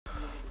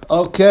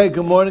Okay,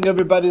 good morning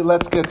everybody.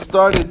 Let's get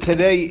started.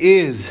 Today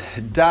is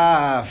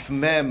Daf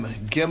Mem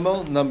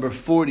Gimel, number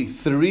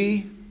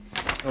 43.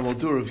 And we'll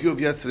do a review of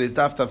yesterday's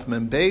Daf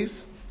Mem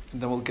Beis. And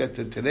then we'll get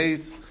to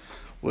today's.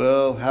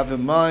 We'll have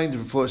in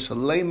mind for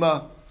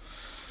Shalema,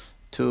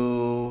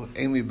 to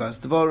Amy Bas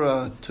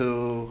Dvora,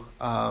 to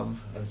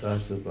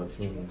Hadassah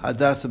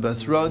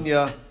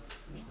Basronia,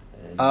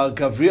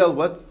 Gavriel,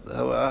 what?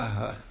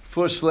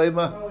 For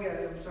Shalema? Oh, yeah,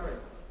 I'm sorry.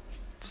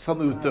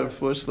 Something with the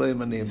for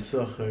Shalema name.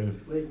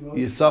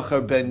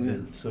 Yisachar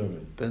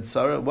Ben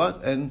Sarah,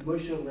 what? And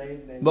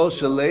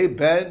Moshe Lei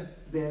Ben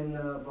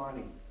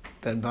Bani.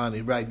 Ben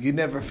Bani, right. You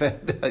never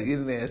found out. You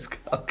didn't ask.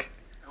 Okay.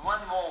 One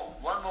more,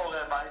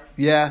 Rabbi.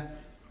 Yeah.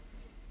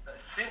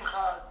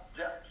 Simcha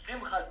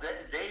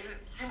David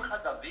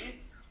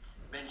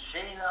Ben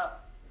Shena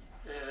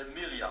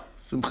Miriam.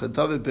 Simcha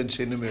David Ben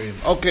Shena Miriam.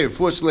 Okay,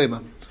 for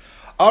Shalema.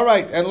 All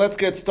right, and let's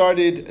get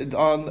started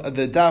on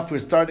the daf. We're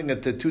starting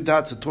at the two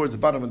dots towards the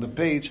bottom of the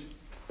page.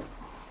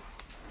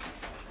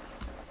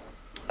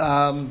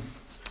 Yavama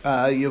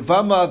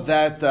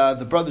that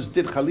the brothers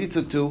did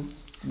chalitza to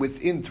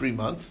within 3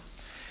 months.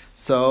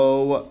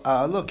 So,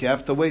 look, you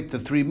have to wait the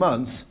 3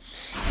 months.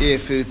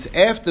 If it's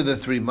after the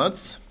 3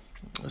 months,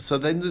 so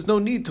then there's no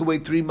need to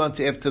wait 3 months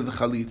after the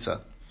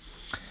chalitza.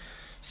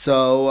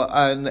 So,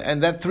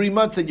 and that 3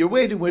 months that you're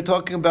waiting, we're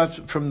talking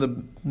about from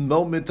the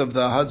moment of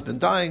the husband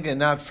dying and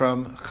not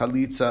from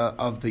chalitza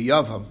of the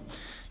yavam.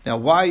 Now,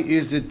 why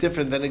is it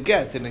different than a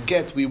get? In a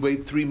get, we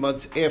wait 3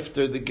 months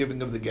after the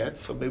giving of the get,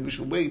 so maybe we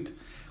should wait,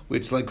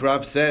 which like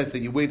Rav says,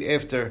 that you wait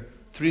after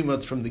 3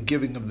 months from the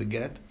giving of the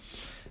get.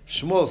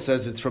 Shmuel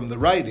says it's from the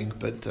writing,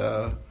 but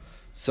Rav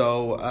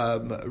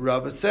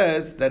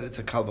says that it's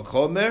a kal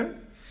v'chomer,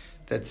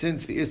 that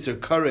since the Isser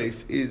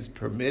Kares is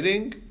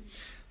permitting,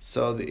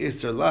 so the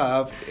Isser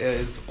Lav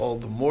is all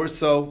the more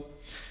so,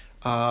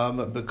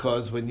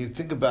 because when you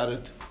think about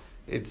it,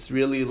 it's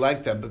really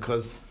like that,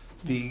 because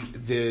the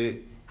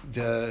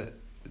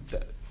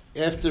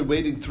after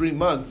waiting 3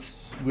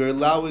 months, we're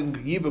allowing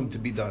Yibum to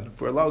be done.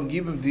 If we're allowing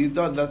Yibum to be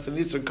done, that's an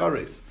Isser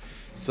Kares.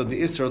 So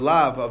the Isser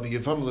Lav of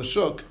Yivam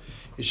Lashuk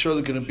is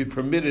surely going to be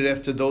permitted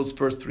after those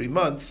first 3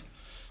 months.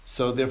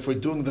 So therefore,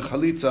 doing the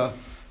Chalitza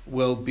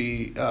will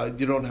be,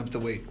 you don't have to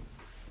wait.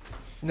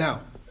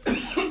 Now,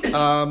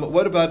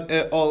 what about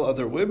all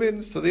other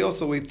women? So they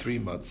also wait 3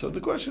 months. So the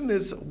question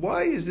is,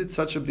 why is it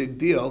such a big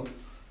deal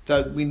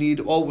that we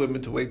need all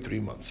women to wait 3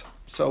 months?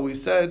 So we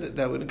said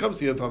that when it comes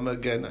to Yavam,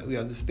 again, we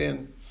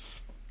understand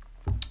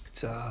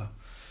it's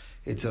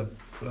a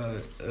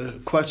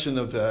question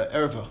of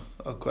erva,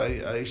 okay,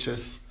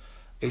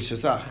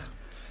 Eishazach.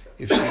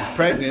 If she's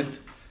pregnant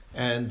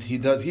and he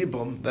does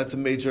Yibum, that's a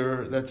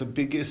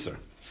big Isser.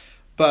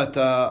 But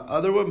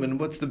other women,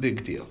 what's the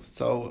big deal?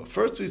 So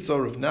first we saw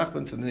Rav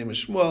Nachman in the name of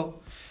Shmuel.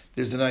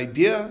 There's an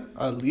idea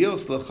that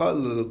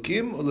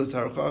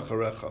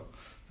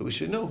we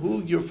should know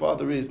who your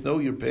father is, know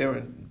your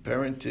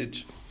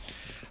parentage,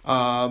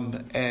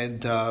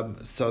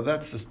 so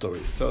that's the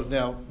story. So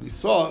now we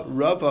saw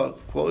Rava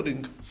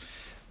quoting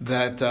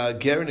that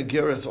ger and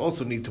geras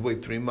also need to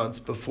wait 3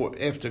 months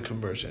after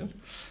conversion.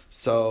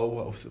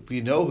 So we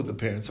know who the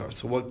parents are.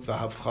 So what's the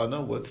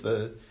havchana?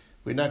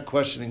 We're not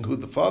questioning who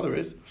the father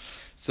is.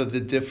 So the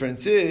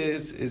difference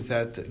is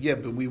that,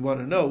 but we want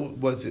to know,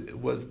 was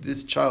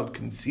this child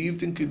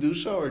conceived in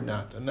Kedusha or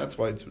not? And that's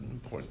why it's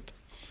important.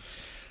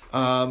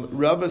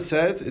 Rava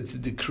says it's a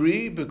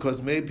decree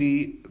because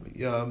maybe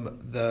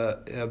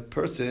the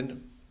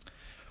person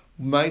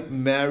might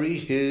marry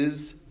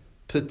his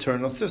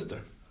paternal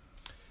sister.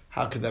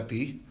 How could that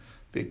be?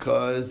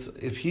 Because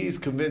if he's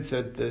convinced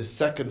that the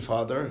second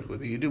father,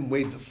 whether you didn't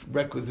wait the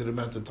requisite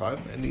amount of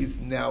time, and he's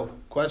now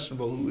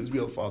questionable who his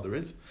real father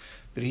is,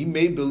 but he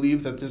may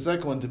believe that the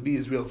second one to be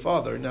his real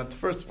father, not the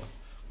first one,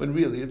 when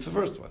really it's the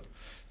first one.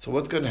 So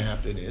what's going to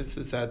happen is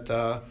that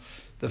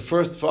the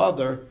first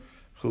father,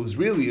 who's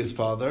really his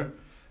father,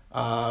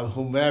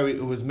 who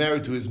was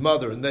married to his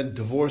mother and then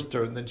divorced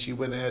her, and then she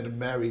went ahead and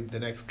married the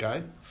next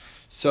guy.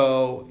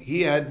 So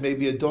he had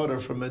maybe a daughter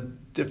from a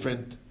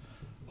different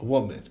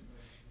woman.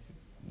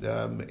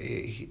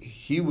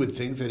 He would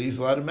think that he's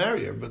allowed to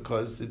marry her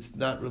because it's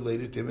not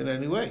related to him in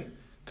any way,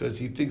 because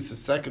he thinks the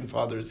second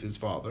father is his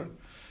father,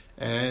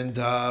 and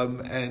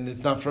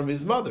it's not from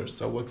his mother.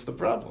 So what's the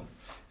problem?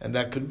 And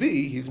that could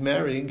be he's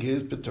marrying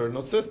his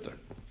paternal sister,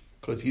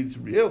 because his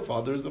real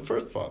father is the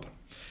first father.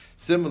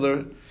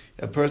 Similar,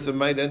 a person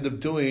might end up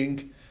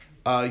doing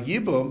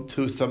yibum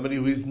to somebody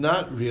who is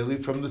not really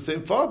from the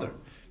same father,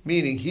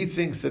 meaning he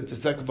thinks that the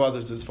second father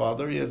is his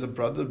father. He has a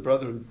brother.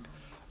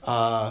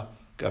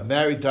 Got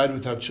married, died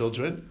without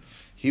children.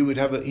 He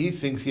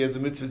thinks he has a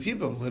mitzvah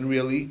yibum, when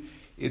really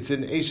it's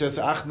an eishes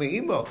ach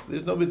me'imo.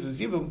 There's no mitzvah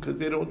yibum because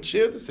they don't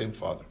share the same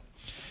father.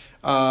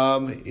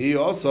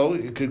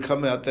 It could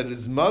come out that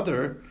his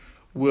mother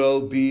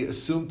will be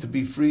assumed to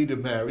be free to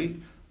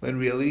marry, when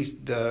really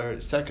the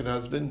second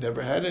husband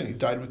never had any,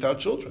 died without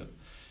children.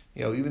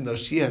 Even though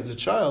she has a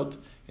child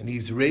and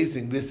he's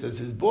raising this as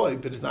his boy,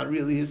 but it's not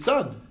really his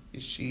son.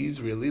 She's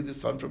really the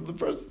son from the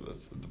first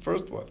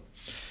one.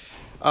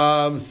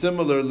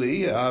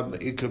 Similarly,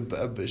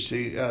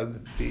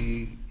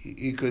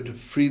 he could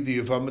free the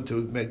Yavama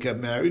to get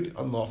married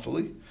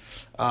unlawfully,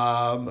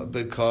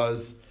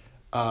 because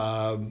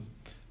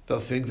they'll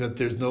think that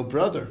there's no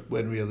brother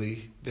when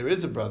really there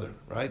is a brother,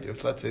 right?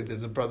 If let's say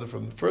there's a brother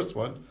from the first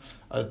one,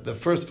 the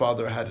first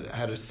father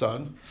had a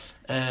son,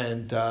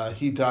 and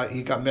he died.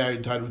 He got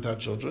married, died without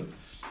children.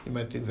 You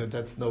might think that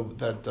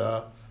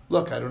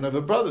look, I don't have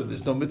a brother.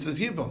 There's no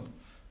mitzvahs yibum,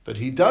 but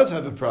he does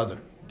have a brother.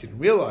 He didn't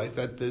realize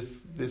that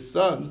this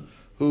son,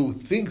 who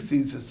thinks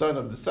he's the son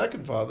of the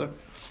second father,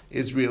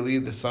 is really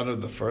the son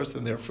of the first,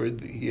 and therefore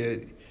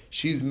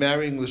she's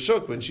marrying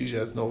Lashuk when she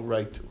has no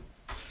right to.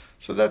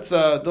 So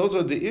those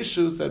are the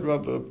issues that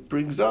Rava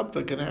brings up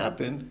that can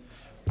happen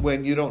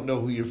when you don't know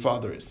who your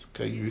father is.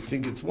 Okay, you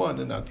think it's one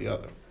and not the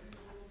other.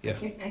 Yeah.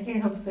 I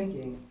can't help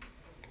thinking,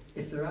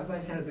 if the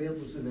rabbis had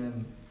available to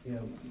them,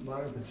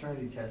 modern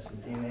paternity tests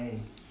with DNA,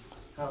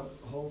 how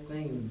the whole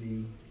thing would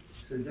be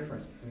so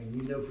different. I mean,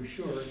 you know for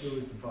sure who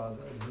was the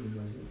father and who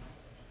wasn't,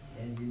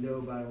 and you know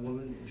about a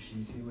woman if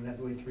you wouldn't have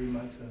to wait 3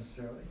 months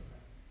necessarily,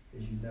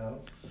 as you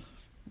know.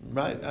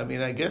 Right. I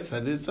mean, I guess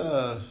that is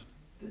Has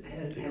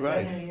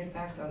right. that any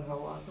impact on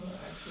halakha?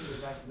 Actually,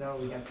 the fact that now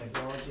we have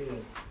technology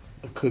that.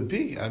 It could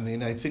be. I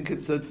mean, I think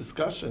it's a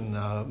discussion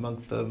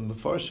amongst the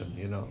Mefarshim,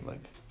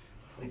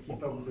 They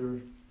keep up with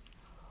their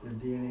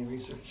DNA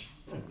research.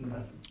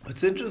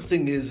 What's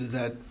interesting is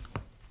that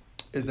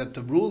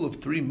the rule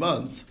of 3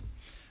 months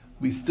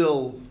we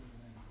still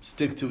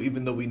stick to,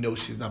 even though we know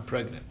she's not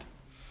pregnant.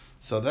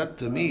 So that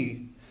to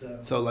me,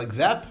 so like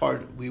that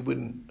part we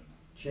wouldn't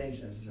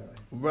change necessarily.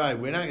 Right,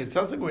 we're not. It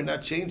sounds like we're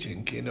not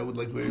changing.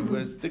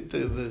 We're stick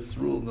to this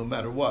rule no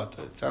matter what.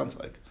 It sounds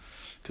like,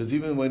 because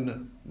even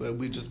when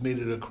we just made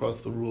it across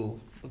the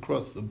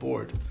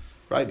board,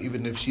 right?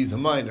 Even if she's a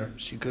minor,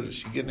 she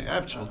can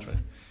have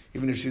children.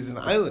 Even if she's an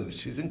island,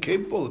 she's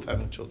incapable of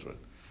having children.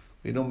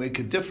 We don't make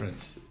a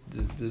difference.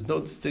 There's no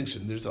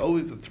distinction. There's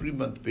always a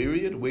 3-month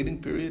period,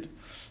 waiting period,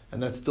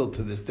 and that's still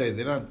to this day.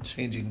 They're not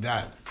changing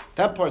that.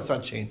 That part's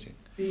not changing.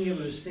 Being able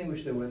to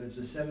distinguish though whether it's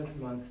a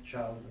 7th-month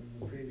child in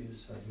the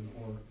previous husband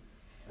or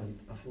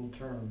a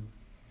full-term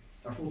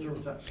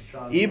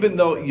child. Even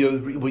though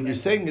what you're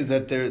saying is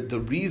that the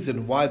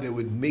reason why they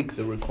would make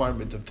the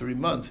requirement of 3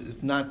 months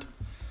is not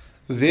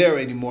there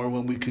anymore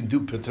when we can do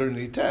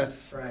paternity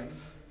tests. Right.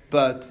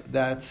 But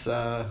that's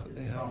Off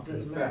to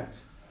the fact.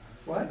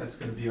 What? That's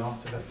going to be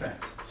off to the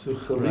fact. So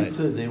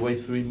chalitza, they wait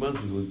 3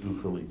 months. We would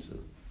do chalitza.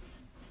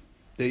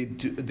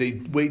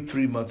 They wait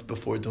 3 months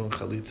before doing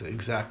chalitza.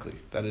 Exactly,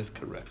 that is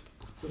correct.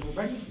 So for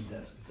pregnancy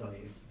tests, I tell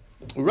you.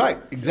 Right,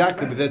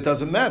 exactly, but that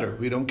doesn't matter.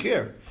 We don't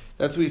care.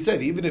 That's what he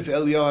said. Even if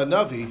Eliyahu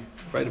Navi,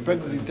 right, a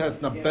pregnancy test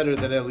is not better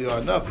than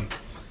Eliyahu Navi.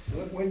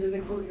 When did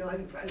they put?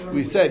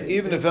 We said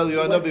even if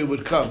Eliyahu Navi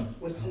would come.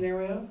 What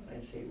scenario? I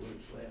hate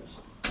word slams.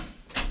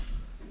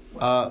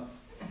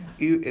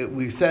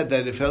 We said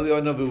that if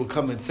Eliyahu Navi would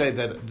come and say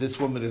that this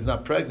woman is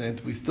not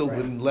pregnant, we still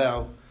wouldn't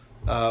allow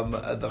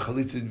the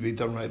chalitza to be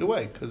done right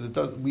away, because it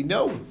does. We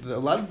know that a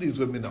lot of these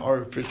women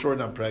are for sure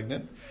not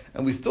pregnant,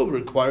 and we still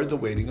require the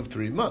waiting of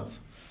 3 months.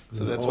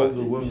 So that's why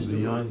the women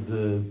beyond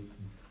the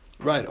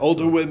right,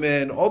 older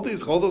women, all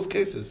those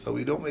cases. So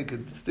we don't make a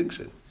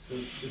distinction. So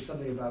there's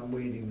something about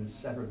waiting that's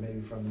separate,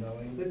 maybe from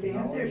knowing. But they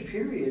have their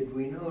period.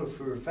 We know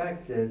for a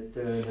fact that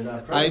they're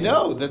not pregnant. I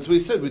know. That's what we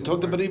said. We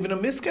talked about even a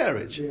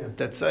miscarriage. Yeah.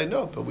 That's I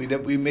know, but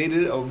we made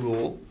it a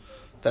rule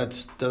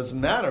that doesn't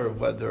matter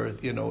whether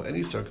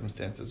any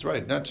circumstances,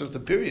 right? Not just the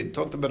period.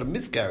 Talked about a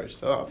miscarriage,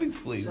 so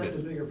obviously So that's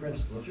a bigger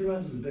principle. 3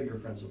 months is a bigger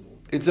principle.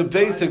 it's a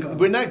basic.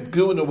 We're not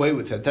doing away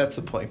with it. That's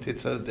the point.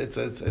 It's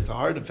a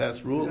hard and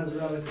fast rule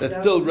that's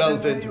still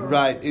relevant,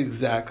 right?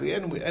 Exactly,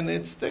 and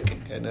it's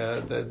sticking, and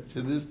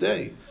to this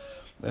day.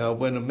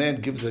 When a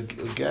man gives a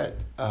get,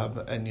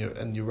 and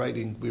you're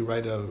writing, we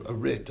write a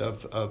writ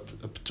of a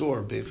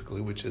p'tur, basically,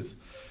 which is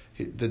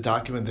the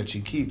document that she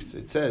keeps.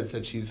 It says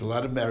that she's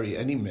allowed to marry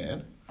any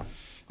man,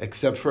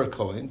 except for a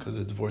Kohen, because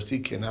a divorcee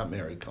cannot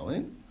marry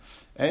Kohen.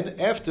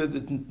 And after the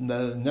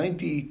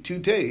 92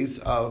 days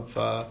of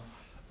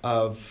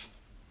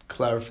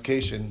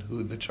clarification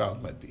who the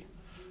child might be,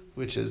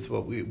 which is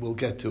what we will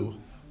get to.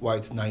 Why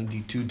it's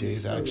 92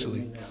 days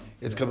actually?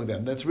 It's coming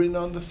down. That's written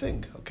on the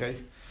thing. Okay.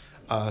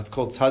 It's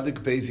called Tzadik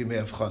Beis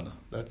Yimei Avchana.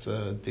 That's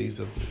days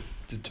of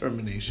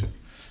determination.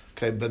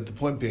 Okay, but the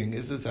point being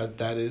is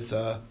that is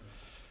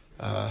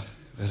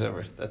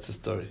whatever. That's a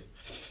story.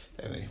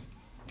 Anyway,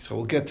 so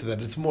we'll get to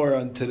that. It's more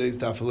on today's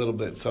daf a little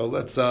bit. So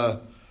let's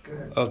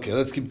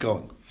let's keep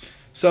going.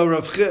 So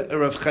Rav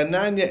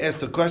Chananya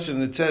asked a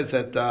question. It says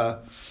that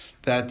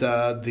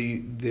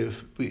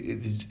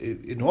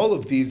in all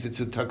of these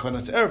it's a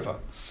takonas erva.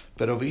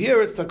 But over here,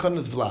 it's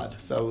Takonas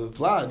Vlad. So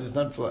Vlad is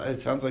not. It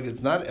sounds like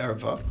it's not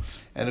erva,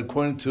 and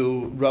according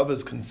to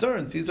Rava's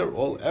concerns, these are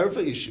all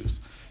erva issues.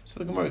 So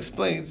the Gemara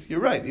explains,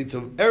 you're right. It's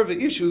erva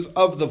issues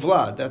of the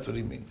Vlad. That's what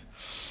he means,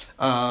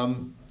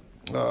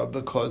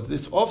 because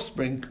this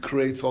offspring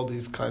creates all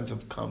these kinds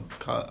of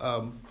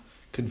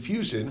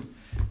confusion,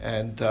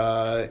 and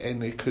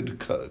it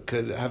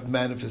could have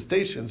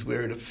manifestations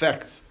where it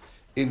affects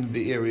in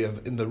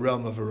the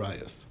realm of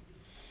arayos.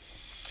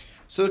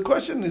 So the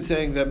question is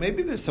saying that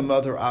maybe there's some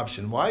other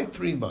option. Why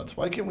 3 months?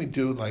 Why can't we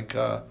do like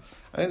I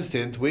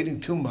understand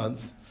waiting 2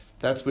 months?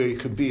 That's where it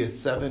could be a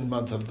 7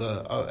 month of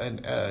the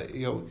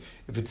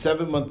if it's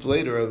 7 months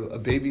later a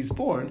baby's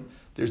born.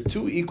 There's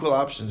 2 equal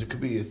options. It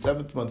could be a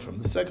 7th month from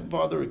the second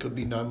father. It could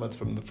be 9 months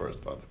from the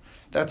first father.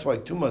 That's why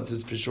 2 months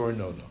is for sure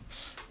no.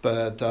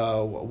 But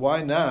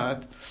why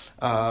not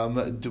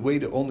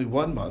wait only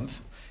 1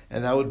 month?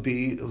 And that would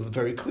be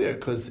very clear,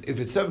 because if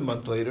it's 7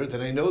 months later,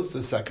 then I know it's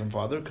the second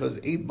father, because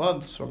 8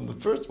 months from the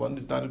first one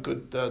is not a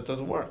good,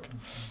 doesn't work.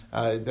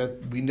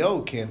 That we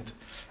know can't.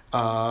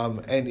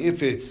 And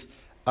if it's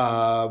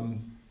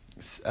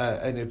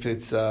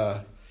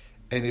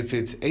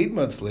 8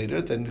 months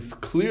later, then it's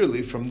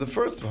clearly from the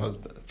first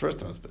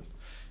husband,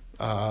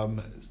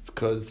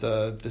 because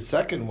the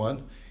second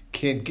one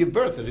can't give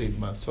birth at 8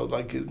 months. So,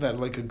 isn't that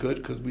like a good?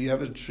 Because we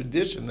have a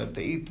tradition that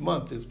the 8th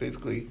month is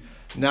basically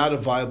not a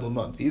viable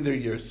month. Either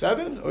you're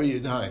 7 or you're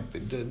 9,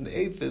 but the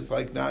 8th is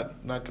not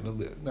going to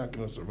live, not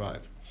going to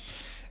survive.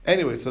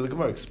 Anyway, so the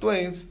Gemara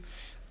explains.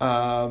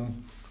 You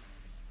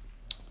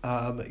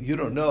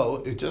don't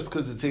know just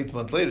because it's 8th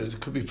month later. It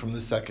could be from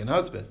the second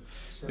husband.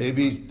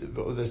 Maybe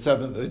the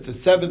 7th. It's a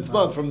 7th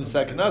month from the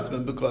second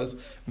husband, because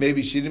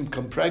maybe she didn't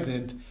become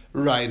pregnant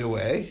right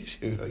away.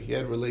 He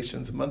had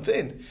relations a month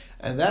in,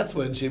 and that's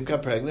when she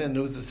got pregnant, and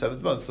it was the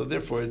 7th month. So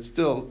therefore, it's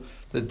still,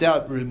 the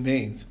doubt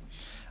remains.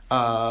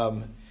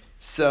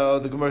 So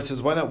the Gemara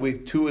says, why not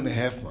wait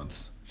 2.5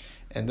 months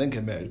and then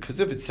get married? Because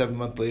if it's 7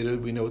 months later,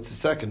 we know it's the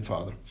second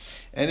father,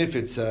 and if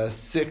it's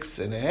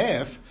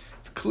 6.5,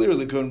 it's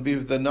clearly going to be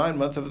the 9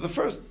 month of the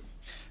first.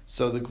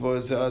 So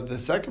the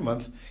second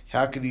month,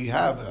 how could he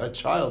have a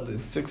child in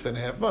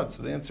 6.5 months?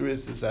 So the answer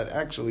is that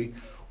actually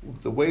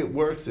the way it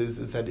works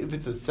is that if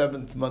it's a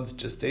 7th month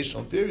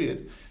gestational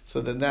period, so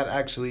then that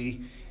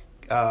actually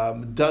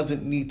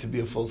doesn't need to be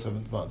a full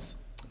 7th month.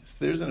 So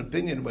there's an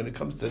opinion when it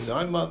comes to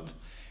 9 month,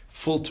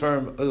 full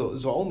term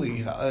is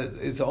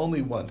the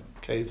only one.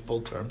 Okay, it's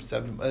full term.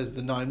 7 is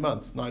the 9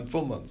 months, 9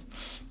 full months.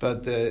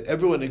 But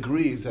everyone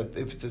agrees that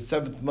if it's a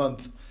 7th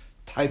month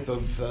type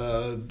of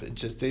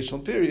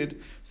gestational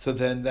period, so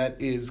then that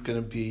is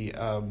going to be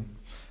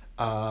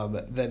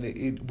then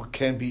it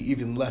can be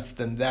even less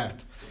than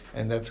that,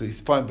 and that's what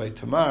he's found by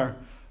Tamar,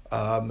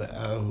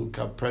 who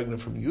got pregnant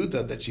from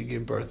Yehuda, that she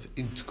gave birth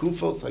in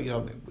Tkufos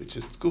Hayamim, which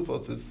is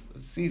Tkufos is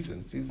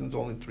season. Season's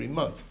only 3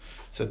 months,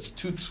 so it's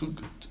two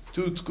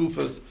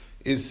Tkufos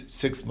is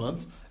 6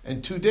 months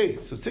and 2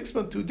 days. So 6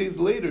 months, 2 days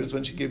later is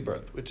when she gave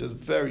birth, which is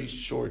very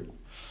short.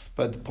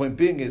 But the point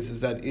being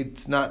is that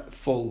it's not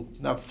full.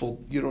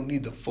 You don't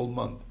need the full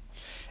month.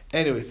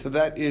 Anyway, so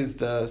that is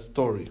the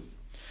story.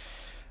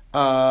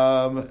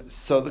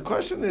 So the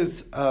question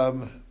is,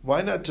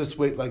 why not just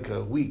wait like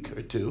a week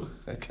or 2,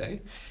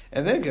 okay,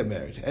 and then get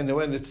married? And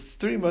when it's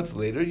 3 months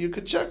later, you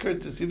could check her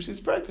to see if she's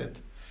pregnant,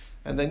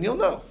 and then you'll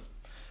know.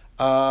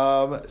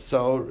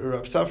 So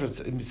Rav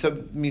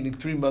Safra, meaning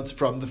 3 months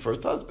from the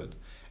first husband,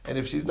 and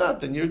if she's not,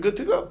 then you're good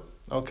to go.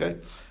 Okay.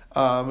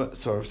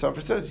 So Rav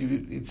Safra says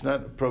it's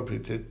not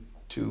appropriate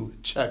to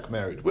check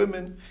married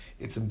women.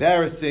 It's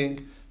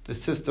embarrassing. The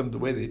system, the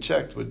way they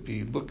checked, would be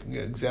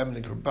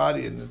examining her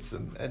body, and it's a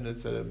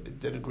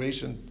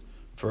denigration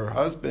for her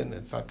husband.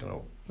 It's not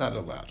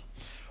allowed.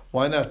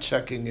 Why not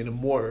checking in a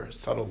more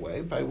subtle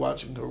way by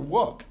watching her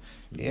walk?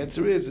 The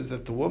answer is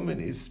that the woman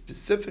is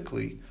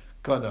specifically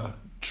gonna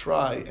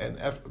try and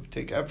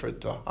take effort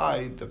to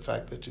hide the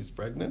fact that she's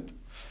pregnant.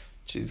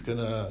 She's going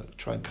to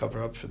try and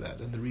cover up for that.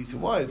 And the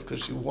reason why is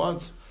because she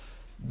wants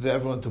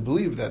everyone to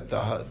believe that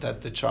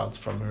the child's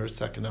from her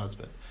second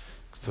husband,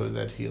 so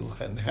that he'll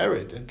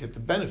inherit and get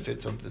the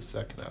benefits of the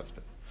second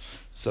husband.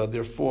 So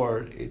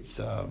therefore, it's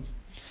not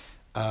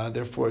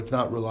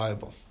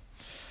reliable.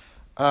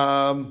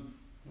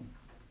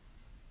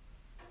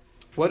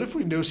 What if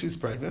we know she's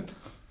pregnant?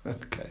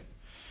 Okay.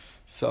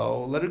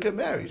 So let her get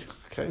married.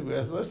 Okay,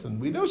 listen,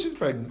 we know she's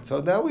pregnant,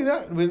 so now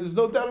there's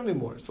no doubt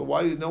anymore. So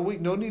why no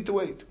need to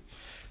wait?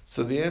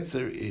 So the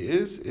answer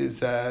is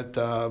that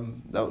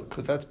no,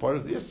 because that's part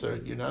of the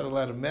Yisr. You're not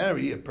allowed to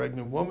marry a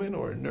pregnant woman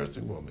or a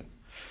nursing woman,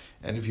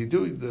 and if you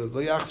do, the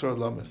Le'achzor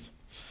Lamis.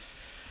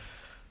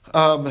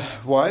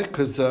 Why?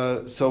 Because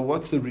so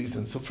what's the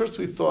reason? So first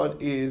we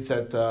thought is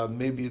that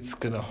maybe it's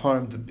going to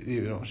harm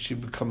she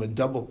become a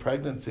double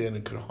pregnancy and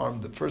it could harm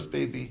the first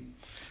baby.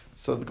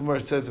 So the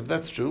Gemara says, if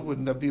that's true,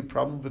 wouldn't that be a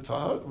problem with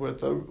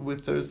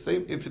her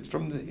same? If it's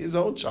from his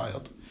own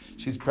child,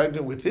 she's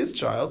pregnant with his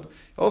child.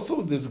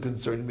 Also, there's a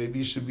concern. Maybe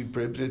he should be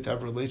prohibited to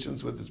have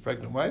relations with his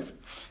pregnant wife,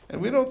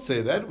 and we don't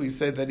say that. We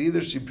say that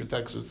either she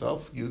protects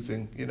herself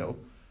using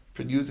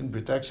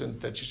protection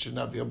that she should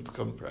not be able to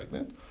become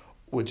pregnant,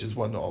 which is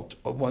one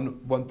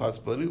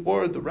possibility,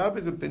 or the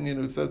rabbi's opinion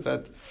who says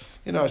that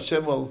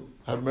Hashem will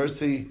have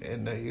mercy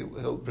and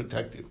he'll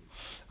protect you.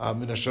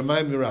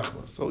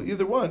 So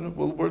either one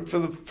will work for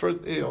the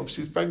first. If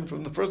she's pregnant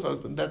from the first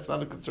husband, that's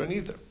not a concern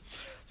either.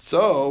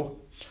 So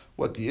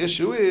What the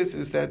issue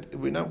is that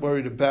we're not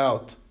worried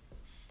about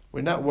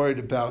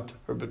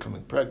her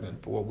becoming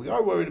pregnant. But what we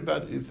are worried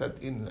about is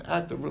that in the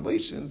act of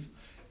relations,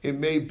 it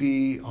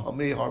may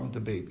harm the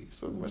baby.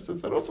 So the Gemara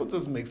says that also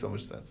doesn't make so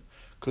much sense.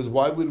 Because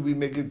why would we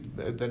make it?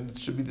 Then it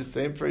should be the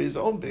same for his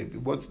own baby.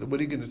 What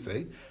are you going to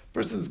say?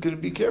 Person's going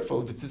to be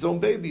careful. If it's his own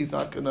baby, he's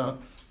not going to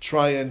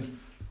try and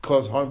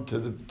cause harm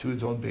to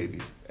his own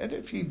baby. And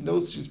if he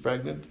knows she's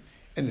pregnant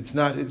and it's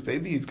not his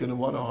baby, he's going to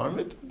want to harm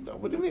it.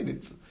 What do you mean?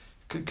 It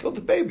could kill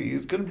the baby.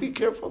 He's going to be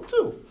careful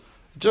too.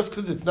 Just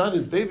because it's not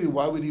his baby,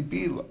 why would he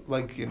be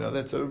like,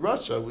 that's a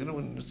Russia. We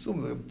don't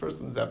assume the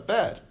person's that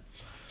bad.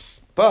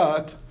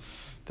 But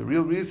the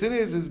real reason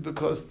is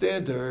because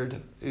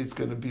the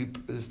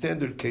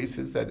standard case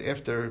is that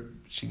after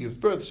she gives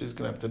birth, she's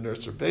going to have to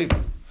nurse her baby.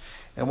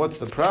 And what's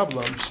the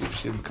problem? If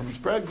she becomes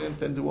pregnant,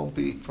 then there won't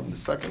be, from the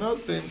second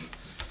husband,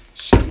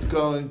 she's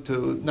going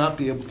to not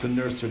be able to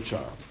nurse her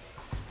child.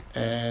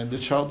 And the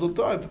child will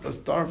die of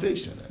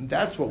starvation. And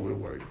that's what we're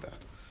worried about.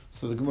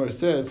 So the Gemara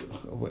says,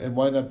 and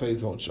why not by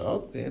his own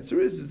child? The answer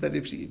is that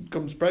if she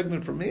becomes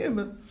pregnant from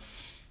him,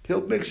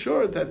 he'll make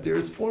sure that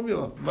there's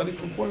formula, money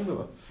from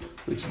formula,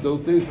 which in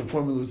those days the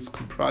formula was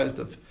comprised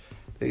of,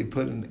 they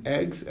put in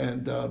eggs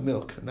and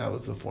milk, and that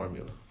was the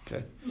formula.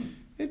 Okay,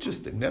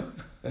 interesting, no?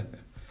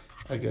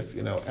 I guess,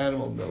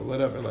 animal milk,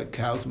 whatever, like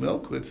cow's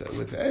milk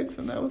with eggs,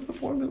 and that was the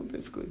formula,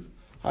 basically.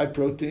 High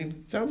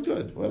protein, sounds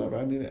good, whatever.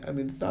 I mean,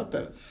 it's not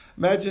that.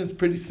 Imagine it's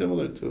pretty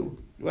similar to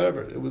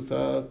whatever. It was,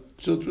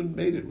 children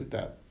made it with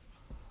that.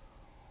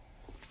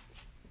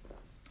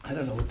 I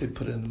don't know what they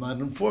put in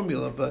modern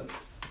formula, but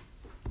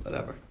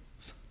whatever.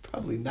 It's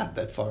probably not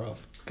that far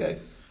off, okay?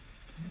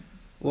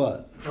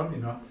 What? Probably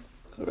not.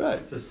 Right.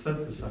 It's just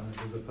synthesized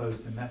as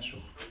opposed to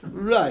natural.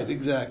 Right,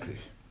 exactly.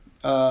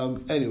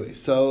 Anyway,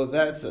 so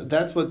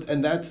that's what,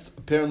 and that's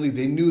apparently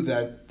they knew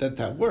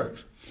that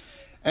worked.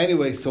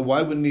 Anyway, so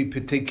why wouldn't he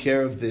take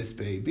care of this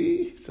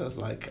baby? So it's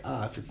like,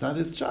 if it's not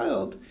his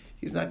child,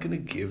 he's not going to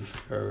give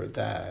her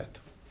that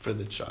for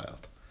the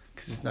child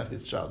because it's not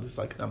his child. It's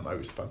like not my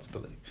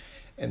responsibility,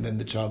 and then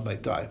the child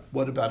might die.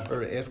 What about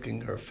her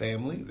asking her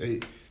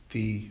family,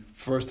 the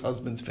first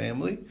husband's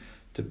family,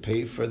 to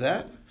pay for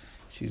that?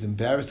 She's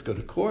embarrassed to go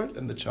to court,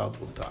 and the child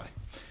will die.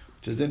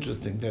 Which is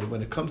interesting that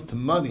when it comes to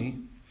money,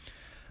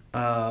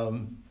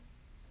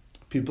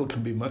 people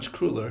can be much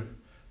crueler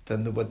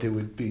than what they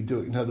would be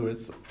doing. In other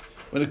words,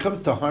 when it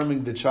comes to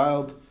harming the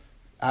child,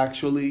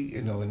 actually,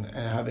 and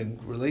having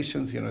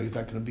relations, he's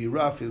not going to be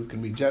rough, he's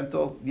going to be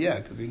gentle. Yeah,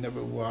 because he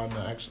never want to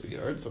actually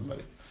hurt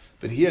somebody.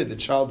 But here, the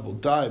child will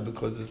die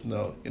because there's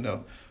no,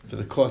 for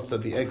the cost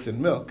of the eggs and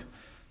milk.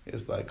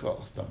 It's like, oh,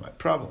 it's not my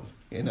problem,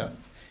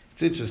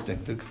 It's interesting.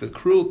 The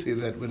cruelty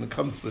that when it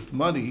comes with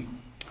money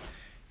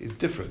is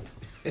different.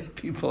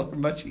 People are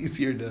much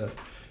easier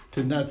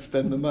to not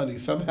spend the money.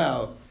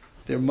 Somehow,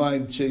 their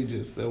mind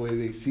changes the way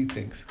they see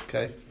things,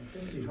 okay? I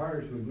think it'd be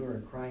harder to ignore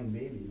a crying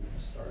baby than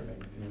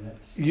starving.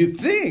 That's... You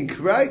think,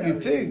 right? You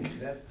think.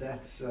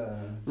 That's...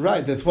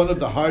 Right, that's one of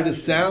the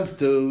hardest sounds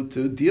to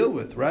deal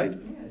with, right? Yeah,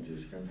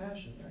 Jewish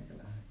compassion.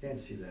 I can't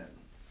see that.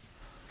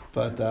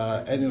 But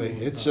anyway,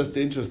 it's just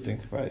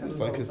interesting, right? It's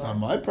like, it's not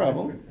my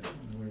problem.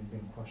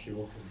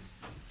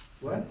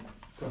 What?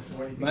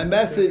 My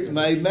message,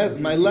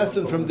 my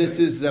lesson from this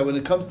is that when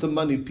it comes to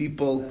money,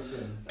 people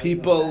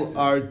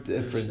are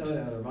different.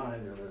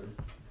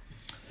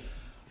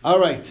 All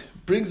right,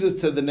 brings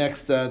us to the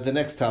next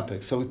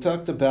topic. So we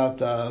talked about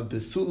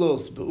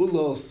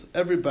besulos.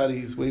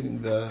 Everybody's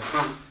waiting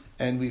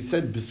and we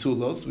said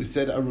besulos, we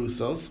said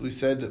arusos, we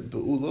said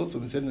beulos,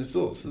 and we said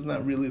nesulos. Isn't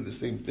that really the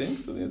same thing?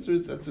 So the answer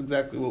is that's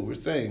exactly what we're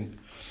saying.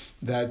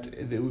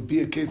 That there would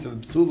be a case of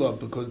besula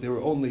because they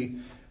were only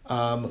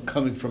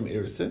coming from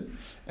Erisin,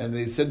 and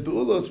they said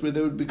beulos where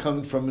they would be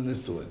coming from a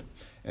nesuin,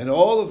 and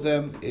all of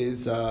them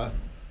is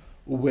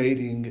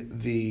waiting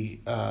the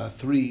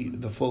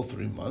full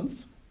 3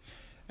 months.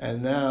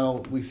 And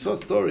now we saw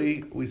Rabbi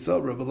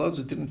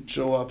Elazar didn't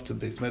show up to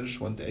Beis Medrash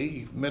one day.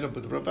 He met up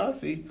with Rabbi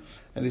Asi,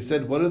 and he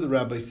said, what did the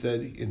rabbi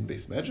said in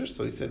Beis Medrash?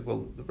 So he said,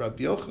 well, the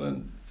Rabbi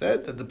Yochanan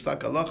said that the Psak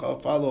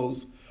Halacha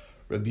follows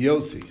Rabbi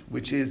Yossi,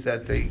 which is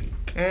that they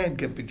can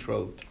get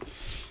betrothed,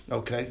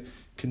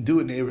 can do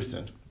an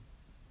Erisin,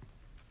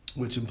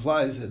 which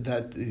implies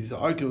that he's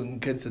arguing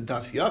against a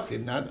Das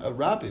Yachid, not a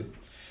Rabbin.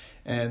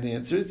 And the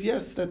answer is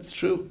yes, that's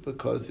true,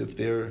 because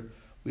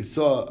we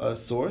saw a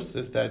source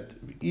that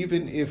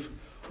even if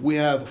we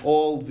have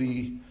all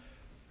the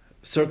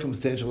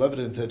circumstantial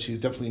evidence that she's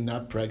definitely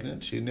not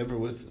pregnant, she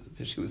was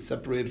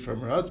separated from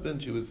her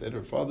husband, she was at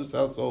her father's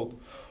household,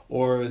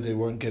 or they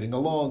weren't getting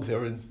along, they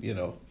were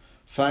in,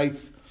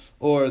 fights,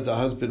 or the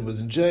husband was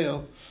in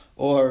jail,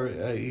 or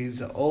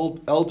he's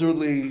old,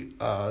 elderly,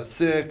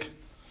 sick,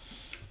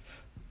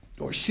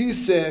 or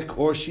she's sick,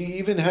 or she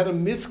even had a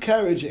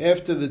miscarriage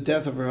after the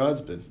death of her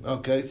husband.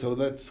 Okay, so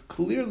that's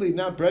clearly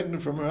not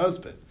pregnant from her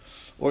husband.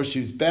 Or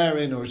she's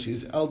barren, or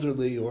she's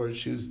elderly, or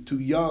she's too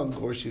young,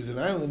 or she's an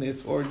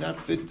islandess, or not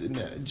fit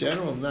in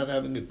general, not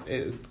having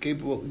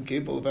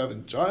incapable of having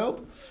a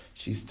child.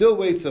 She still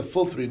waits a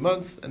full 3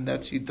 months, and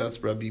that she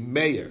does Rabbi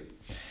Meir.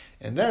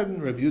 And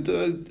then Rabbi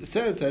Yehuda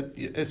says that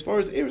as far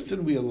as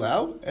Erisin we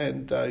allow,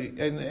 and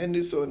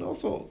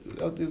also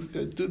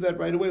do that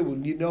right away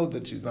when you know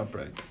that she's not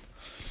pregnant.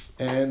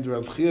 And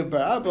Rav Chia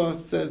bar Abba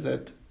says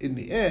that in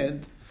the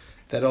end,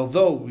 that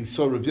although we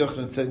saw Rabbi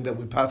Yochanan saying that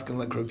we paskin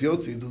like Rabbi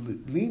Yossi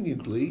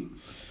leniently,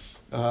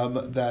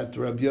 that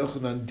Rabbi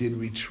Yochanan did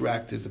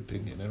retract his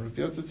opinion. And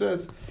Rabbi Yossi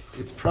says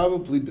it's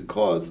probably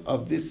because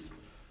of this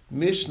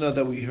Mishnah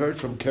that we heard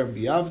from Keren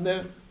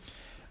B'Yavneh,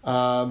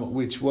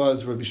 which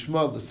was Rabbi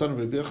Shmuel, the son of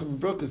Rabbi Yochanan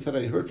Brokus, that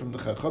I heard from the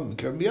Chacham and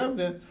Keren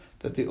B'Yavneh,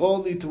 that they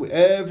all need to,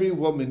 every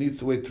woman needs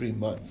to wait 3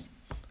 months.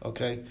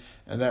 Okay?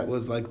 And that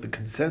was like the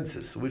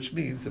consensus, which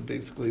means that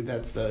basically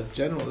it's the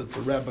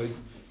rabbi's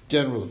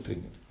general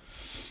opinion.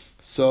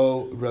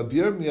 So Rabbi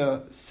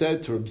Yirmiyah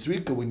said to Rabbi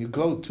Zrika, when you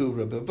go to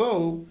Rabbi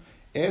Avo,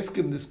 ask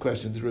him this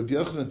question: did Rabbi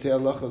Yochanan say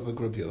halachas like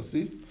Rabbi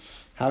Yossi?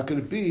 How could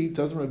it be?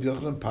 Doesn't Rabbi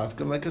Yochanan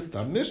paskin like a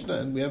Stam Mishnah?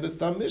 And we have a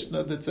Stam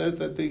Mishnah that says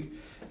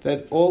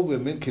that all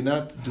women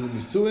cannot do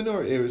nisuin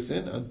or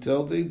erisin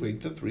until they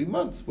wait the 3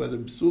 months, whether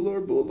psula or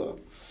bula.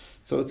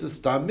 So it's a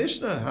Stam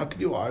Mishnah. How could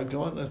you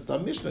argue on a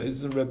Stam Mishnah?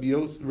 Isn't Rabbi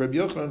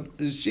Yochanan,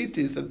 his shita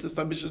is that the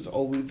Stam Mishnah is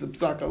always the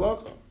psak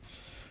halacha.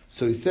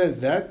 So he says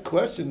that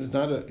question is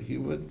he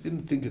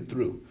didn't think it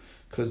through,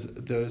 because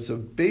there's a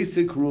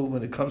basic rule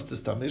when it comes to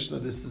Stam Mishnah.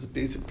 This is a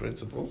basic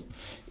principle.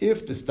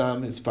 If the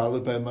Stam is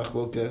followed by a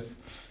machlokes,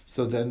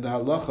 so then the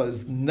halacha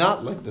is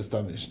not like the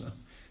Stam Mishnah,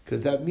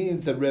 because that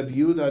means that Rabbi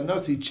Yehuda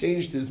Nasi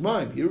changed his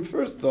mind. He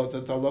first thought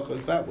that the halacha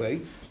is that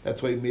way.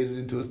 That's why he made it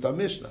into a Stam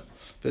Mishnah.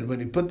 But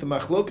when he put the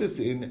machlokes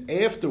in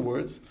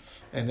afterwards,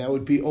 and that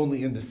would be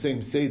only in the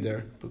same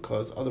seder,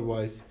 because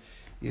otherwise,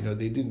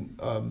 they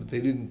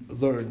didn't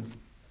learn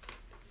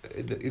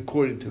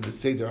according to the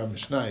Seder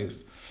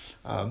HaMishnayos.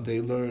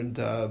 They learned,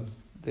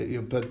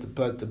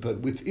 but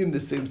within the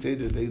same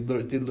Seder, they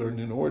did learn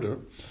in order.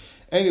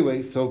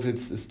 Anyway, so if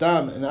it's the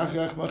Stam and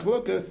Achach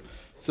Machlokas,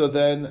 so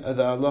then the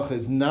halacha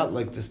is not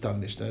like the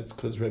Stam Mishnah. It's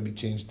because Rabbi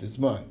changed his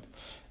mind.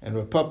 And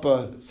Rav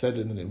Papa said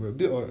in the name of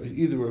Rabbi, or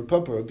either Rav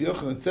Papa or Rabbi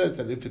Yochanan says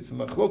that if it's a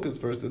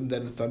Machlokas first and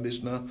then the Stam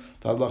Mishnah,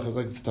 the halacha is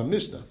like the Stam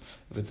Mishnah.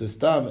 If it's a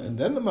Stam and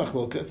then the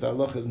Machlokas, the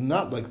halacha is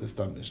not like the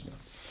Stam Mishnah.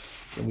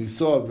 And we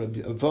saw Rabbi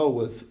Avo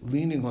was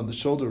leaning on the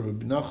shoulder of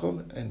Rabbi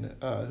Nachum, and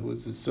who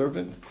was his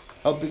servant,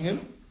 helping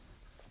him,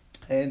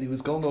 and he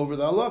was going over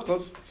the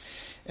halachos.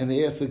 And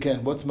they asked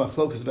again, "What's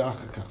machlokas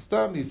v'achakach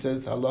stam?" He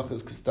says,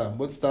 "Halachas kastam."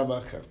 What's stam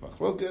achach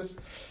machlokas?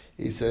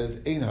 He says,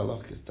 "Ein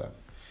halach kastam."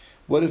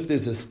 What if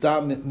there's a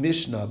stam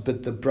mishnah,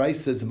 but the brayso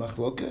says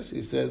machlokas?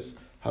 He says,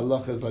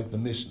 "Halacha is like the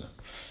mishnah."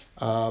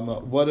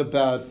 What if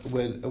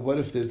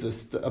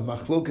there's a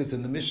machlokas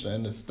in the mishnah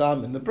and a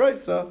stam in the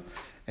brayso?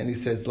 And he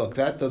says, look,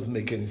 that doesn't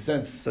make any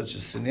sense, such a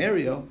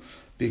scenario,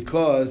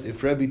 because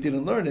if Rebbe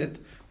didn't learn it,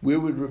 where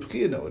would Reb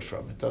Chia know it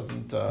from? It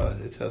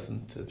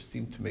doesn't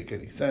seem to make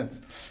any sense.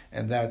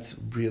 And that's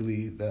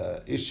really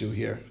the issue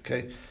here,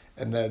 okay?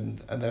 And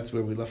that's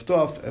where we left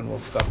off, and we'll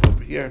stop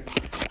over here,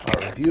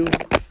 our review,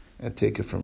 and take it from